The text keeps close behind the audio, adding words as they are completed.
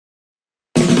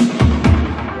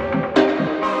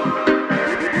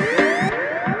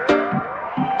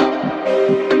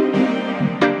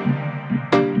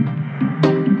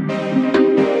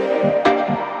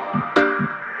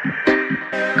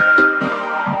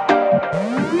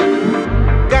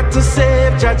Got to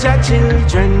save Jah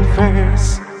children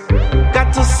first.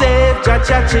 Got to save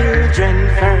Jah children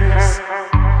first.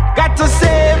 Got to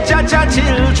save Jah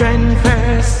children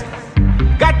first.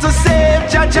 Got to save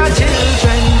Jah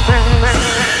children first.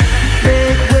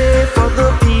 Make way for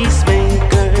the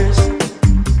peacemakers.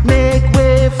 Make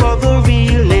way for the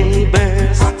real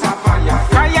neighbors.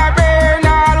 Fire burn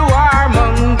all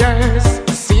warmongers.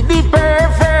 See the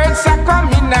perverts are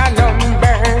coming in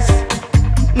numbers.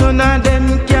 None of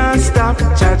them can stop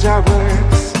Jah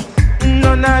works.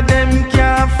 None of them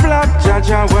can flop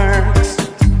Jah works.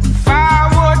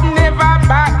 Forward never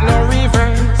back no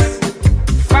reverse.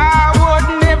 Forward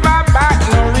never back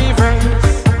no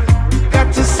reverse.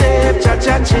 Got to save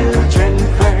Jah children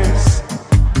first.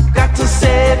 Got to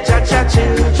save Jah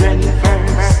children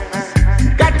first.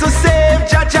 Got to save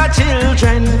Jah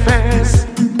children first.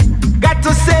 Got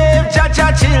to save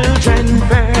Jah children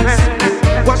first.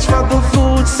 Watch for the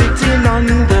food sitting on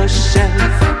the shelf.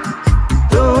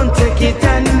 Don't take it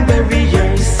and bury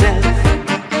yourself.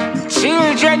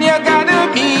 Children, you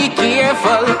gotta be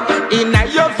careful. In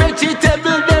your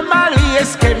vegetable, them all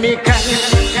is chemical.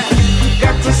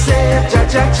 Got to save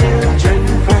Jah children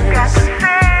first.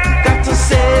 Got to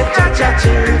save Jah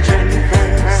children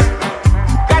first.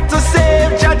 Got to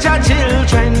save Jah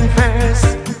children first.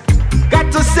 Got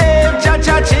to save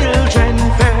Jah children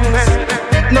first.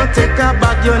 No take a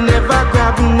bag, you never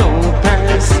grab no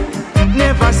purse.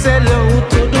 Never sell